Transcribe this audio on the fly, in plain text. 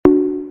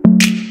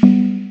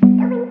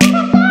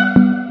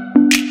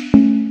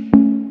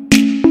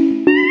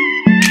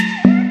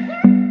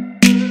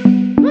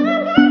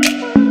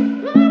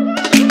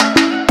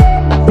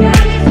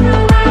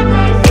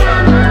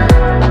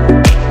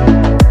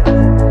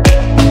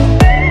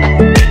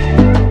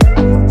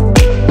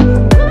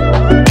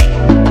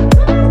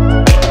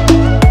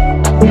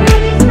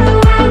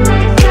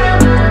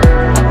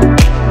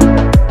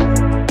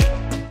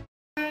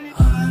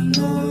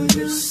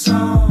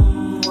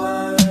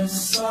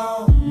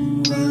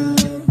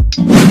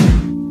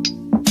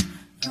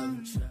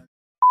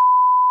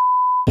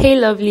Hey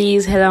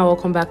lovelies, hello and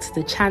welcome back to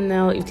the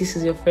channel. If this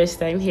is your first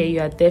time here, you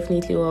are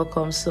definitely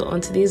welcome. So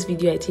on today's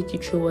video, I take you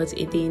through what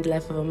a day in the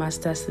life of a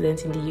master's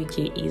student in the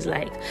UK is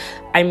like.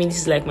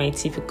 This is like my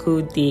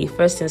typical day.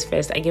 First things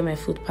first, I get my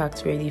food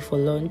packed ready for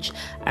lunch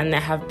and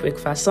I have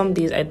breakfast. Some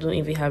days I don't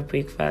even have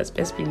breakfast.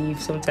 Best believe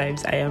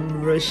sometimes I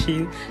am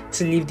rushing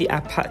to leave the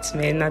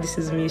apartment. Now this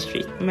is me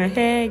straightening my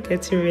hair,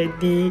 getting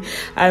ready.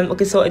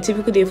 Okay, so a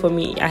typical day for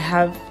me, I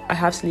have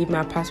to leave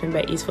my apartment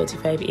by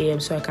 8:45 a.m.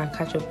 so I can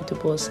catch up with the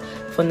bus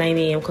for 9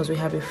 a.m. because we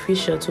have a free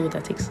shuttle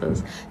that takes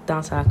us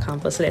down to our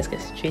campus. So let's get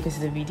straight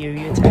into the video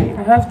real time.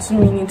 I have 2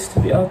 minutes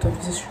to be out of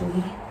this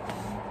room.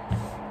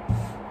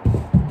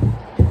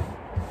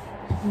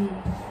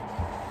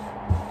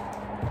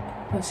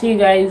 I'll see you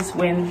guys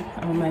when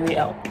I'm on my way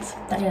out.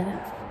 Bye.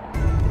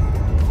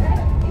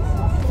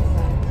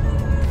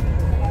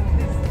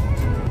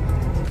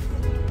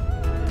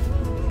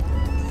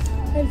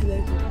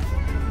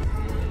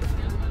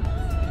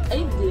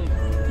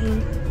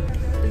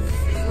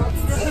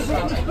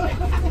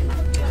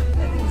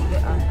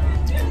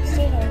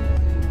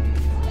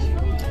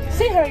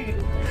 Say hi.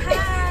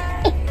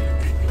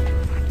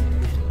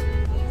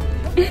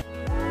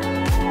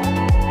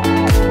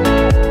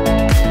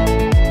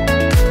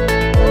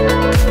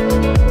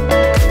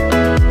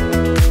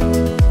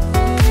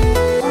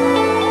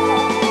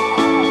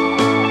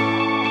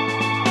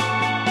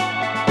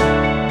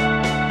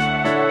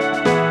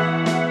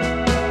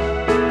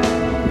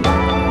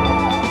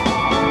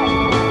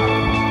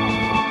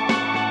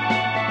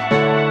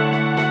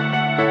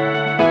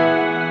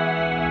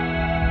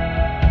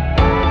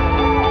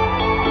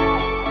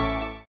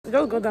 I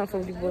just got down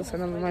from the bus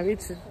and I'm on my way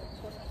to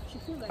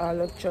our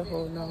lecture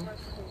hall now.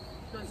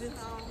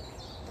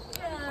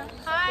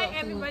 Hi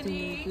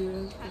everybody.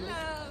 Hello.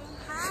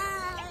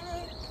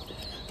 Hi.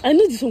 I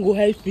know this one go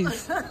high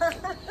face.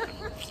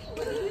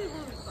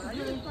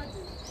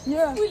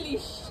 Yeah.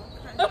 Foolish.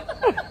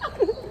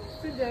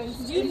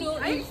 Do you know?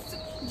 I'm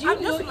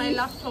just my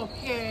laptop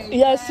here.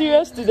 Yeah,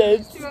 serious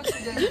student. Serious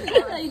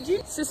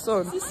student.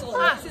 Sison.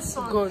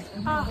 Sison. God.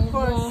 Of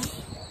course.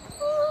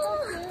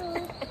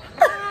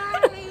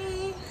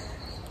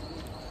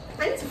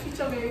 I need to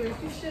feature me.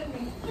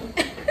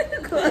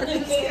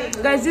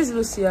 Guys, this is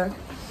Lucia.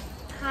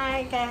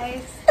 Hi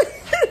guys.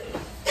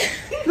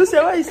 Lucia,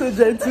 why are you so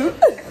gentle?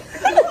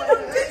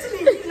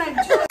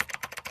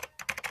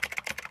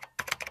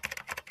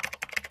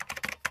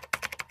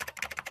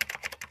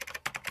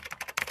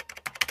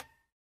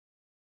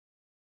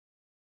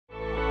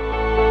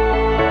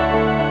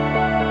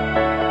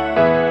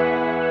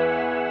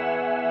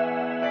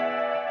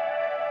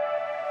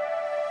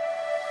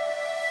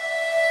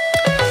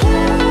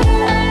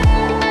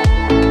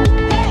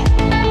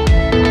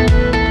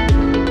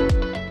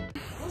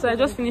 So I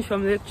just finished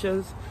from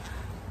lectures.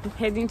 I'm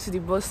heading to the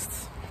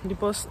bus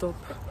stop.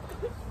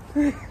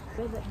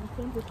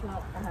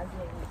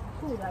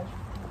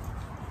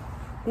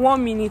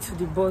 1 minute to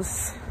the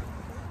bus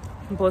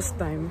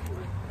time.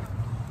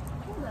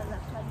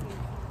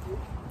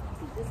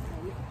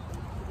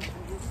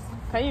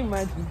 Can you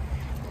imagine?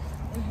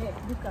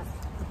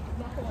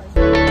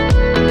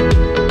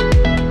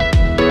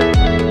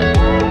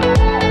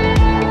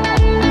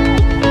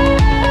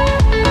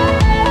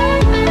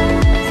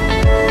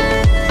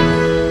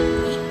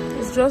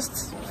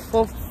 Just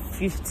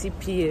 4:50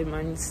 p.m.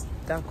 and it's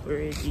dark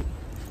already.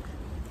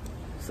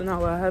 So now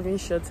we're having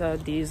shorter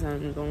days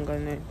and longer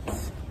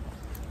nights.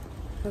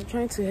 I'm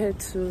trying to head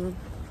to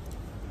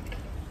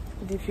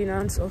the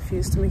finance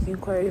office to make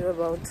inquiries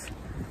about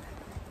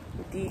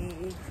to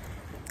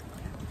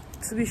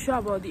be sure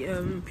about the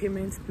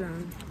payment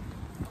plan.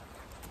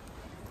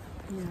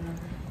 Yeah.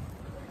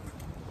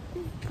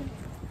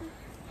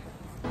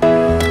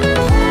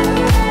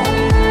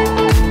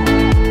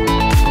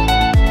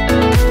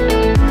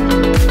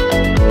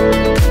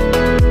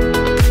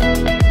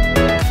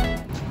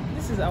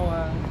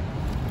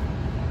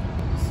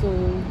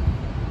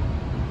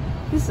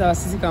 This is our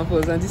city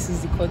campus and this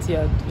is the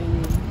courtyard. Show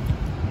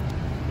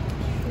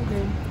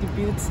them the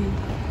beauty.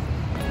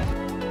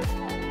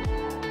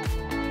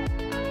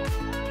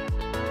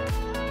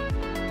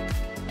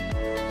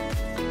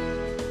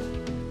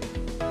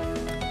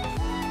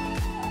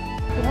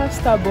 We have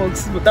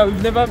Starbucks, but that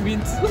we've never been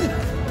to.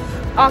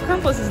 Our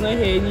campus is not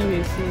here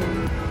anyway, so.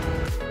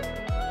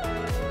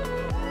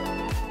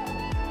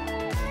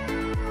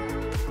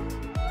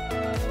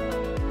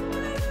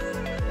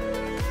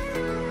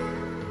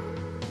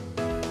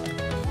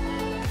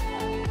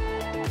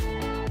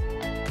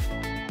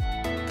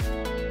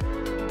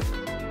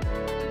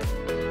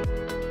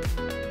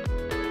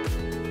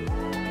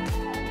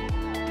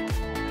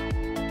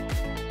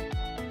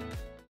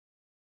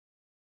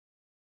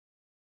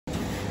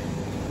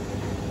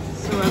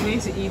 So we're going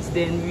to eat,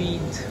 then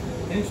read.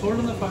 Any salt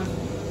on the pan?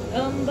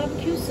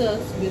 Barbecue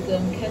sauce with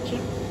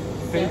ketchup.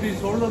 Peri peri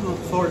salt or not?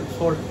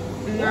 Salt.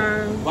 No.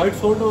 White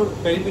salt or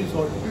peri peri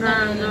salt?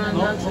 No.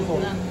 No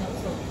salt.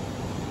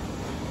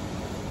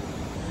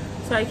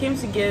 So I came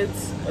to get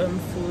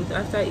food.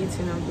 After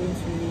eating, I'm going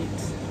to read.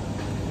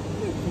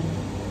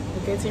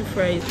 getting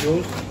fries.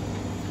 Yours?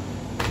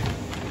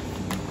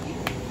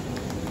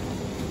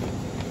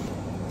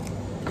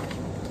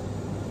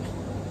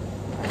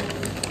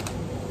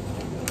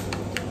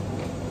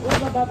 What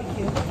about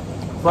barbecue?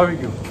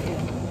 Barbecue.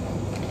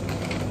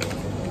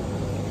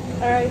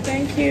 Alright,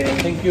 thank you.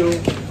 Thank you.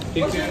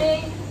 Take What's your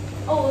care. name?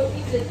 Oh,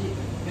 Izzy.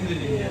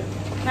 Yeah.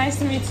 Nice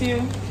to meet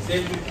you.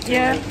 Same with you.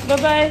 Yeah,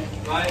 bye-bye.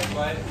 Bye.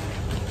 Bye.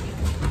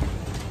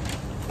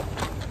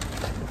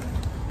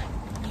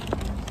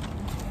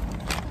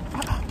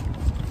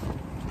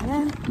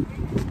 Man,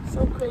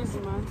 so crazy,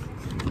 man.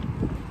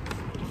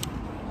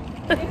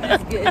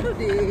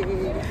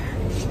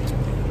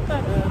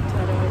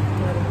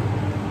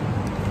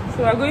 So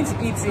we're going to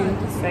eat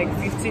in like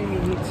 15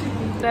 minutes.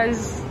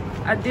 Guys,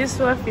 at this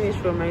one finished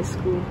from my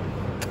school.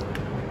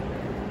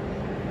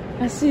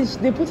 I see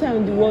they put her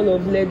on the wall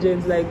of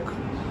legends like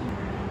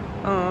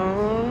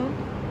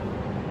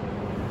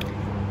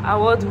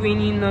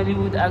award-winning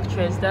Nollywood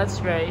actress. That's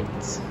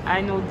right.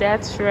 I know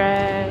that's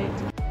right.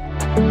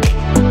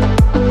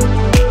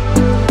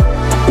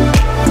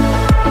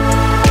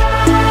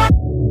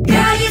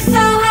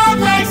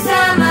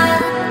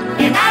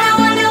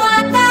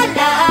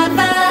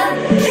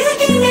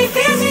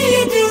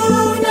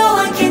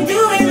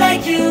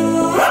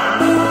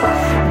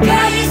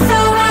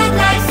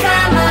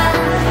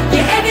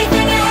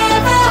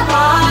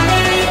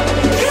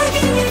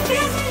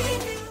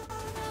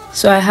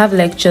 So I have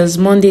lectures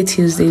Monday,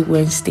 Tuesday,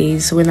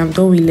 Wednesdays. When I'm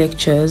done with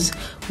lectures,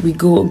 we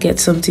go get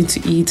something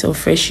to eat or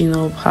freshen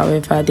up.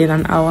 However, then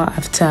an hour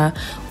after,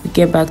 we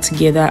get back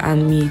together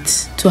and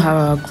meet to have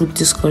our group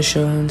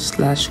discussion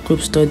 / group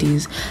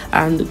studies.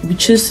 And we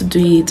choose to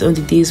do it on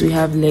the days we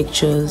have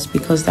lectures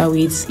because that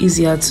way it's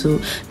easier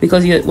to,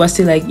 because we're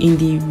still like in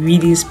the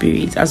reading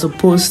spirit, as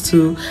opposed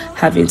to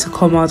having to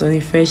come out on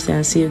a fresh day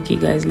and say, okay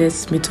guys,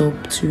 let's meet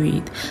up to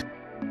read.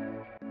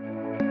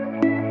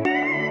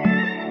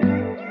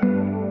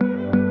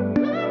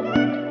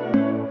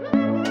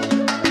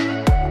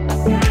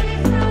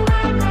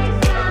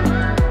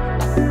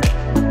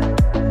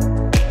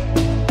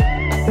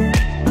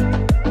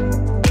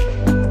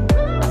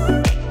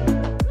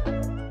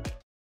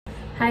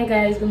 Hi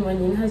guys, good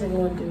morning. How's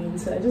everyone doing?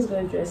 So I just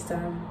got dressed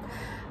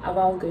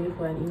about going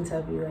for an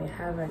interview. I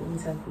have an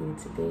interview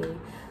today.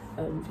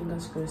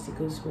 Fingers crossed it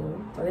goes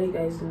well. I'll let you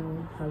guys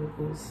know how it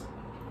goes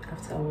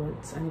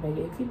afterwards, and if I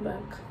get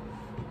feedback,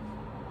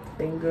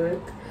 then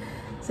good.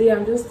 So yeah,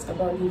 I'm just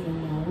about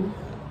leaving now.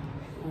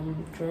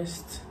 I'm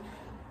dressed.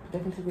 I'm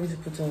definitely going to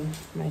put on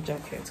my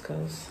jacket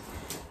because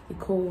the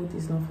cold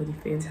is not for the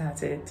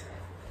faint-hearted.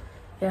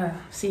 Yeah,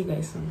 see you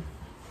guys soon.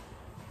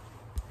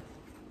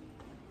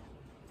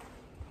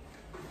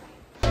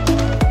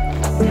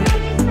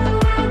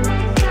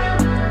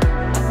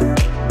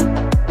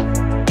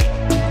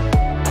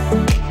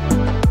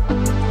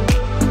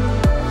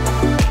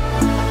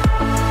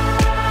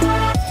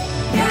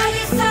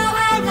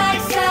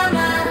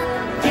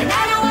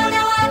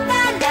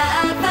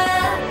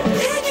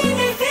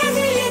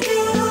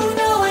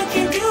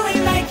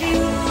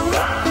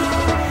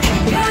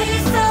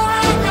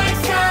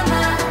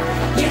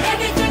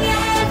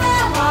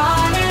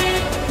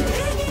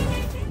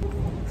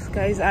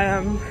 Guys, I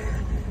am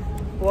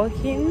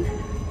walking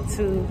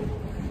to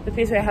the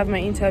place where I have my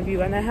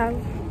interview, and I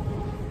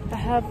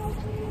have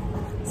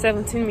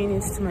 17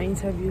 minutes to my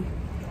interview,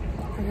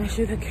 and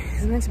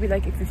it's meant to be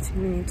like a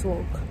 15-minute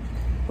walk.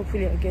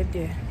 Hopefully I get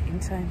there in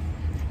time.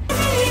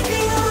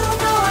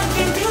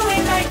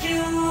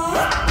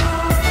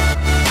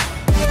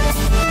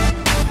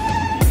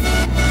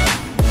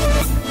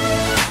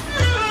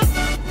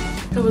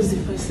 That was the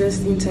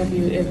fastest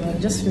interview ever. I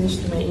just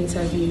finished my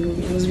interview.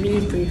 It was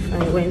really brief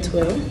and it went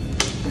well.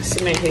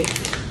 See my hair.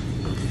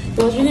 It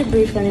was really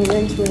brief and it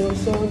went well.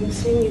 So I'll be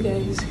seeing you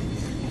guys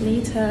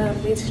later.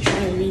 I'm going to try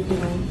and read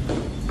now.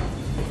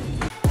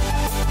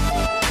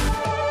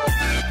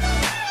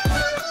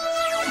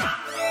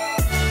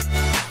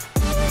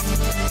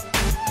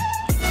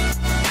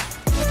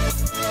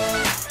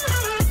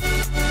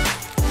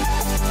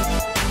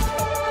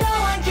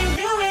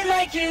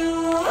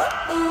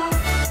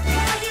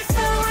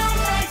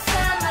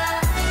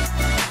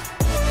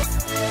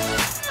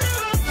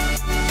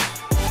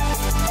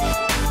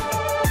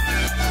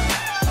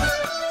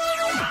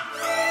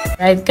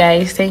 Right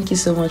guys, thank you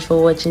so much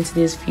for watching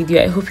today's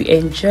video. I hope you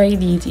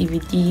enjoyed it. If you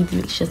did,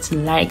 make sure to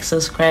like,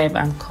 subscribe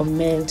and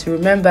comment.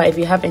 Remember, if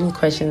you have any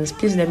questions,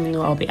 please let me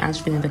know. I'll be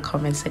answering in the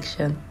comment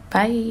section.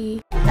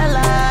 Bye.